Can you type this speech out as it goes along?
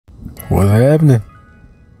What's happening?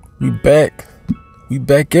 We back. We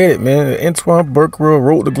back at it, man. The Antwan Burkwell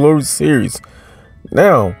Road to Glory series.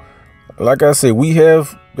 Now, like I said, we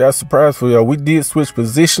have got a surprise for y'all. We did switch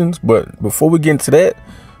positions, but before we get into that,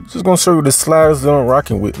 just gonna show you the sliders that I'm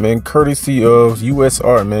rocking with, man. Courtesy of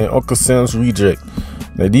USR, man. Uncle Sam's Reject.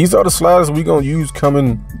 Now, these are the sliders we gonna use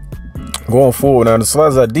going forward. Now, the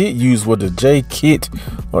sliders I did use were the J Kit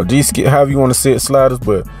or G Skit, however you want to say it, sliders,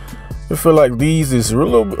 but I feel like these is a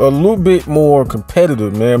little bit more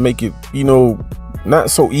competitive, man. Make it, not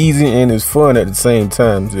so easy and it's fun at the same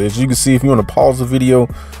time. As you can see, if you want to pause the video,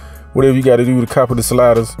 whatever you got to do to copy the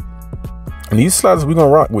sliders. And these sliders we're gonna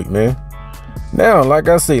rock with, man. Now, like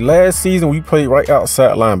I say, last season we played right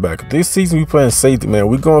outside linebacker. This season we playing safety, man.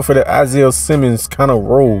 We're going for the Isaiah Simmons kind of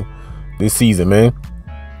role this season, man.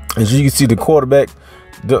 As you can see, the quarterback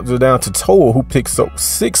dumped it down to Toa, who picks up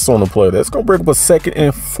 6 on the play. That's gonna bring up a 2nd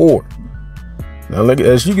and 4. Now, look,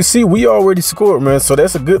 as you can see, we already scored, man. So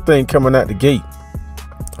that's a good thing coming out the gate.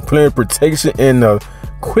 Playing protection and a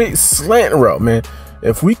quick slant route, man.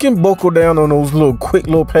 If we can buckle down on those quick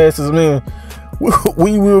little passes, man,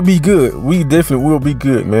 we will be good. We definitely will be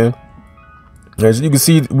good, man. As you can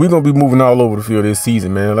see, we're gonna be moving all over the field this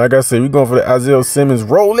season, man. Like I said, we're going for the Isaiah Simmons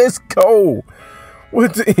roll. Let's go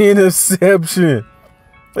with the interception.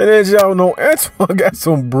 And as y'all know, Antwan got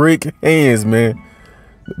some brick hands, man.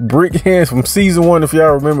 Brick hands from season 1. If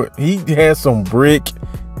y'all remember, he had some brick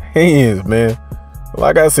hands, man.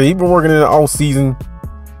 Like I said, he been working in the off season,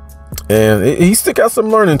 and he still got some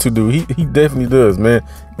learning to do. He definitely does, man.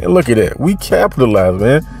 And look at that, we capitalized,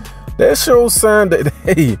 man. That shows sign that,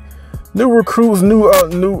 hey, new recruits,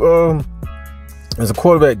 as a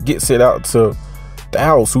quarterback gets it out to the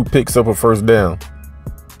house, who picks up a first down.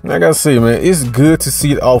 Like I say, man, it's good to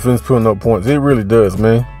see the offense putting up points. It really does,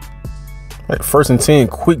 man. Like 1st and 10,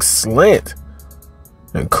 quick slant,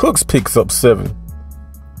 and Cooks picks up 7.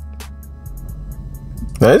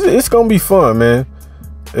 Now it's gonna be fun, man.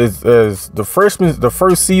 As the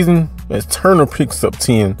first season, as Turner picks up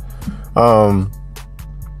 10.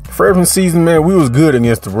 Freshman season, man, we was good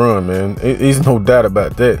against the run, man. It's no doubt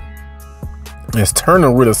about that. As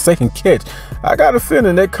Turner with a 2nd catch, I got a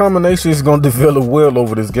feeling that combination is gonna develop well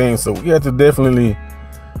over this game. So we have to definitely,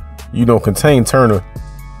 contain Turner.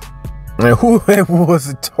 And who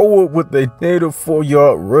was towed with a native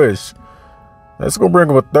 4-yard rush? Let's go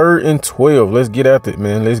bring up a 3rd and 12. Let's get at it,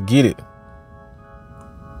 man. Let's get it.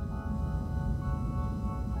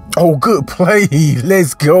 Oh, good play.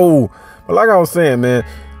 Let's go. But like I was saying, man,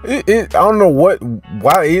 I don't know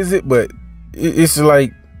why is it, but it's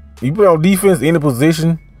like you put on defense in a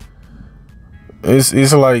position.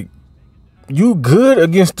 It's like you good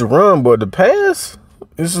against the run, but the pass,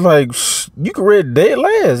 it's like you can read dead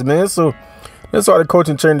last, man. So that's why the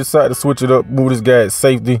coaching chain decided to switch it up, move this guy at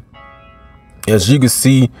safety. As you can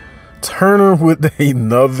see, Turner with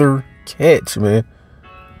another catch, man.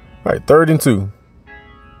 All right, 3rd and 2.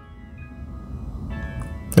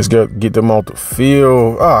 Let's get them off the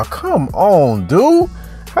field. Ah, come on, dude.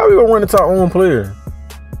 How we gonna run into our own player?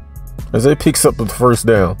 As they picks up the first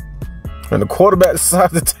down. And the quarterback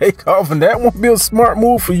decides to take off, and that won't be a smart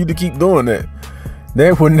move for you to keep doing that.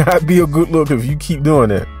 That would not be a good look if you keep doing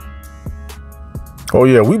that. Oh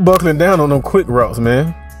yeah, we buckling down on them quick routes,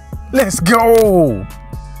 man. Let's go.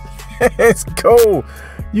 Let's go.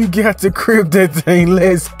 You got to crib that thing.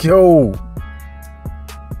 Let's go.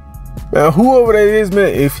 Now, whoever that is,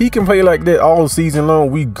 man, if he can play like that all season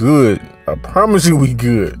long, we good. I promise you we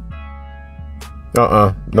good.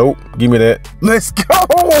 Nope. Give me that. Let's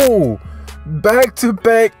go.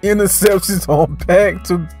 Back-to-back interceptions on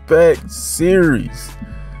back-to-back series.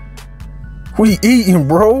 We eating,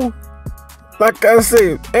 bro. Like I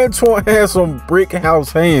said, Antwan has some brick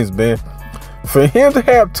house hands, man. For him to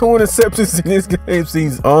have 2 interceptions in this game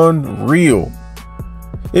seems unreal.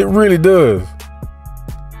 It really does.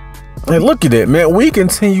 And look at that, man. We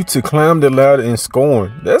continue to climb the ladder in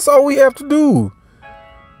scoring. That's all we have to do.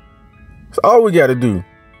 That's all we got to do.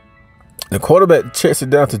 The quarterback checks it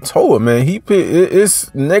down to Toa, man.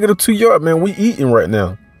 It's negative 2 yard, man. We eating right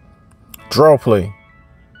now. Draw play.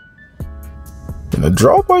 And the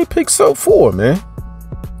draw play picks up 4, man.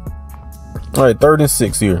 All right, 3rd and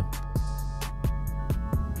 6 here.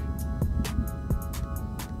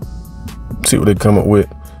 See what they come up with.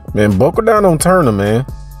 Man, buckle down on Turner, man.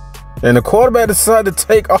 And the quarterback decided to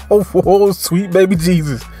take off. Oh, sweet baby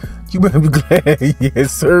Jesus. You better be glad.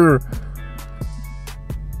 Yes, sir.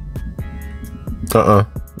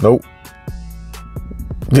 Nope.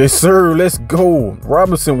 Yes, sir. Let's go.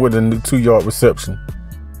 Robinson with a 2-yard reception.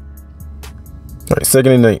 All right,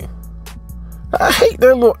 2nd and 8. I hate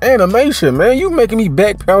that little animation, man. You making me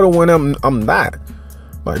backpedal when I'm not.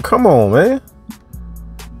 Like, come on, man.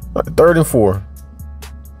 Like, 3rd and 4.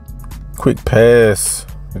 Quick pass.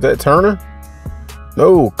 Is that Turner?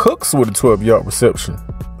 No, Cooks with a 12-yard reception.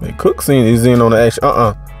 Man, Cooks is in on the action.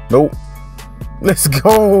 Nope. Let's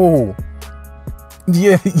go.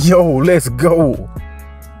 Yeah, yo, let's go.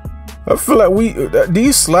 I feel like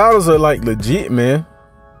these sliders are like legit, man.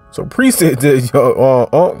 So appreciate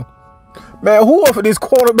that, man, whoever this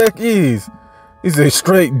quarterback is a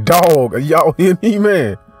straight dog. Y'all hear me,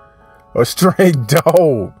 man? A straight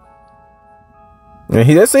dog.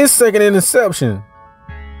 And that's his 2nd interception.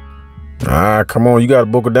 Come on, you gotta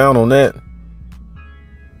buckle down on that.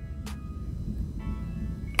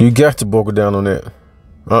 You got to buckle down on that.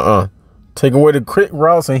 Take away the quick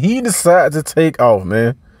routes, and he decided to take off,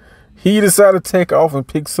 man. He decided to take off and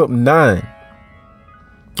picks up 9.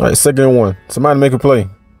 All right, 2nd and 1. Somebody make a play.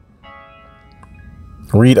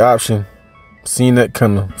 Read option. Seen that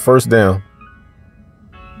coming. 1st down.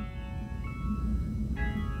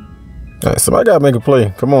 All right, somebody got to make a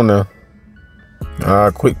play. Come on now.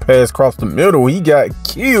 Quick pass across the middle. He got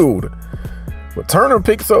killed. But Turner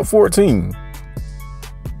picks up 14.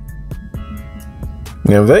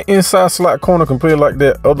 Now, if that inside slot corner can play like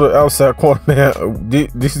that other outside corner, man,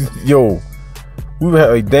 this is, yo, we had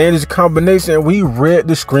a dangerous combination, and we read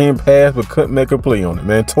the screen pass but couldn't make a play on it,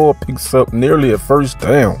 man. Tor picks up nearly a 1st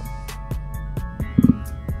down.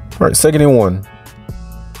 All right, 2nd and 1.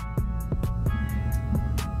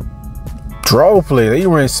 Draw play. They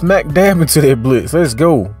ran smack dab into their blitz. Let's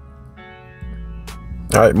go.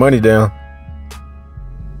 All right, money down.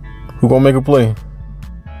 Who gonna make a play?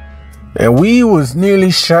 And we was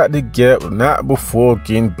nearly shot the gap, but not before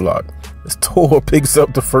getting blocked. As Tor picks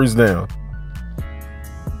up the 1st down.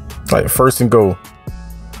 All right, 1st and goal.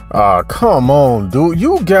 Come on, dude.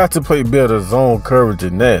 You got to play better zone coverage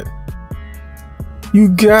than that. You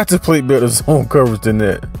got to play better zone coverage than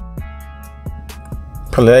that.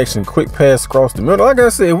 Play action, quick pass across the middle. Like I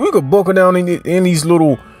said, if we could buckle down in these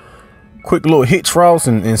little quick little hitch routes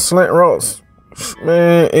and slant routes,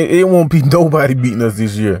 man, it won't be nobody beating us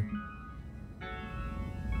this year.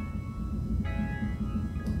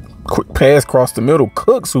 Quick pass across the middle.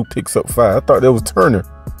 Cooks who picks up 5. I thought that was Turner.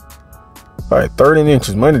 All right, 3rd and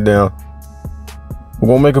inches. Money down. We're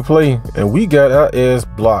going to make a play. And we got our ass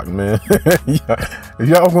blocked, man. If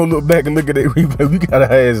y'all going to look back and look at that replay, we got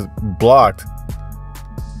our ass blocked.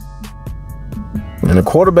 And the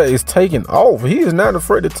quarterback is taking off. He is not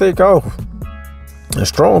afraid to take off. And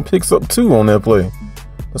Strong picks up 2 on that play.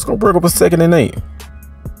 Let's go break up a 2nd and 8.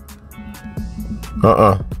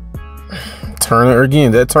 Turner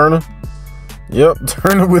again. That Turner? Yep,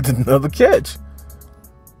 Turner with another catch.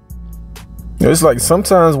 It's like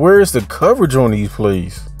sometimes where's the coverage on these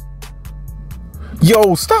plays?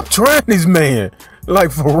 Yo, stop trying this man.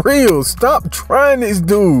 Like, for real, stop trying this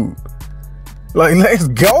dude. Like, let's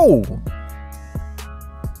go.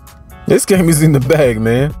 This game is in the bag,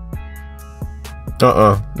 man.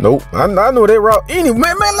 Nope. I know that route. Anyway,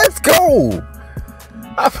 man, let's go.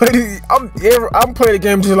 I'm playing the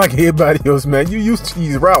game just like everybody else, man. You used to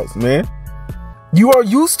these routes, man. You are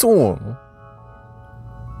used to them.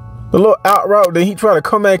 The little out route that he tried to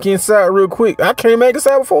come back inside real quick. I came back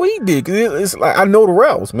inside before he did. It's like I know the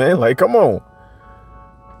routes, man. Like, come on.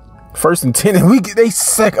 1st and 10, and they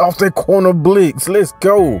sack off that corner blitz. Let's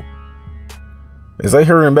go. As they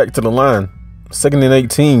hurrying back to the line. 2nd and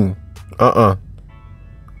 18.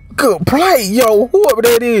 Good play, yo. Whoever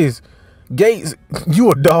that is. Gates,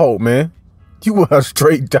 you a dog, man. You are a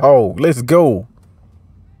straight dog. Let's go.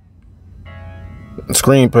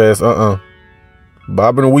 Screen pass,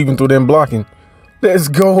 bobbing and weaving through them blocking. Let's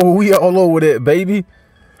go. We all over that, baby.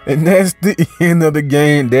 And that's the end of the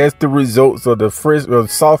game. That's the results of the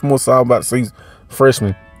sophomore side, about to say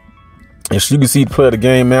freshman. As you can see, the play of the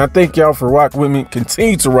game, man. I thank y'all for rocking with me.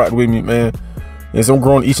 Continue to rock with me, man. Yes, I'm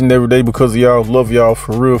growing each and every day because of y'all. Love y'all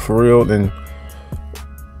for real. And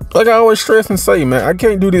like I always stress and say, man, I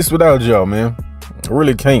can't do this without y'all, man. I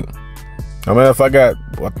really can't. I mean, if I got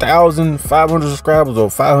 1,500 subscribers or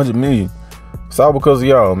 500 million, it's all because of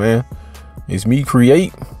y'all, man. It's me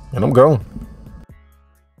create, and I'm gone.